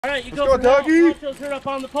All right, you go, Dougie. Turn up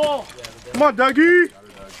on the pole. Come on, Dougie. You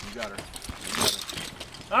got her.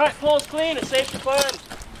 All right, pole's clean. It's safe to climb.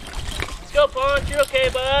 Let's go, Ponch. You're okay,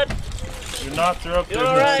 bud. Your knots are up there.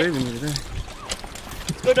 All right. Saving you today.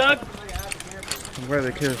 Let's go, Doug. Why do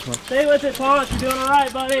they care so much? Stay with it, Ponch. You're doing all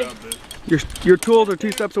right, buddy. Your tools are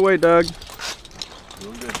 2 steps away, Doug.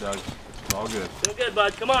 Doing good, Doug. It's all good. Doing good,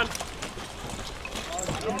 bud. Come on.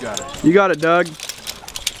 You got it. You got it, Doug.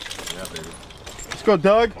 Yeah, baby. Let's go,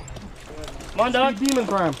 Doug. Come on, Doug. Demon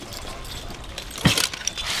prime.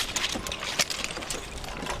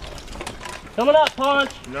 Coming up,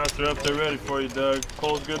 Ponch. Knots are up there ready for you, Doug.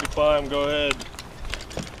 Pole's good to climb. Go ahead.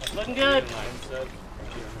 Looking good.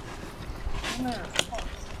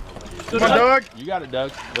 Come on, Doug. You got it,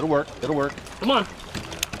 Doug. It'll work. It'll work. Come on.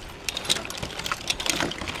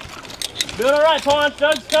 Doing all right, Ponch.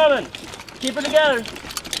 Doug's coming. Keep it together.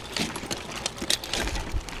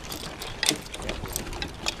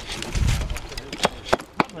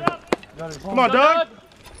 Come on, Doug.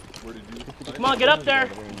 Come on, get up there.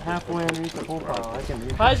 Halfway underneath the pole pile. I can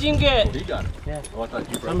read it. High as you can get. He got it. Yeah. Oh, I thought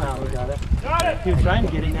you Somehow we got it. Got it! He was trying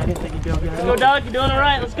to get it, I didn't think he'd be able to get it. Let's go, Doug. You're doing all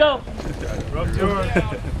right. Let's go. Rope to her.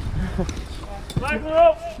 Black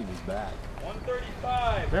rope. He was back.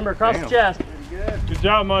 135. Remember, across the chest. Good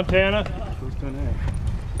job, Montana.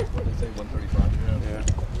 What did they say,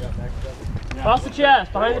 135? Across the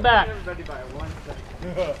chest, behind the back.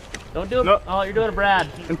 Don't do it. Nope. Oh, you're doing a Brad.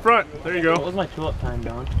 In front. There you go. What was my tulip time,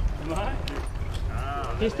 Don?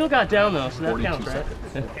 He still got down though, so that counts, right?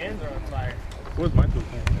 Where's my tool?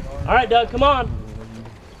 All right, Doug, come on.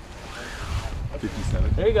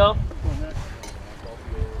 57. There you go.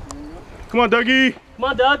 Come on, Dougie. Come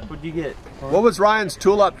on, Doug. What'd you get? What was Ryan's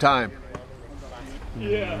tool-up time?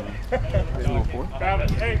 Yeah. 204?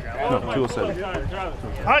 Travis, hey. No, 207.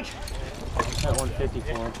 Punch. At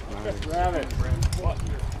 154. Travis.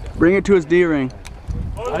 Bring it to his D ring.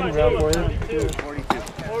 I can grab for you. 42.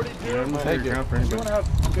 Thank you.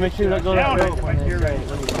 Make sure you don't go that rope when you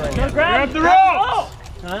Go grab the rope.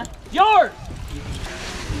 Huh? Yours.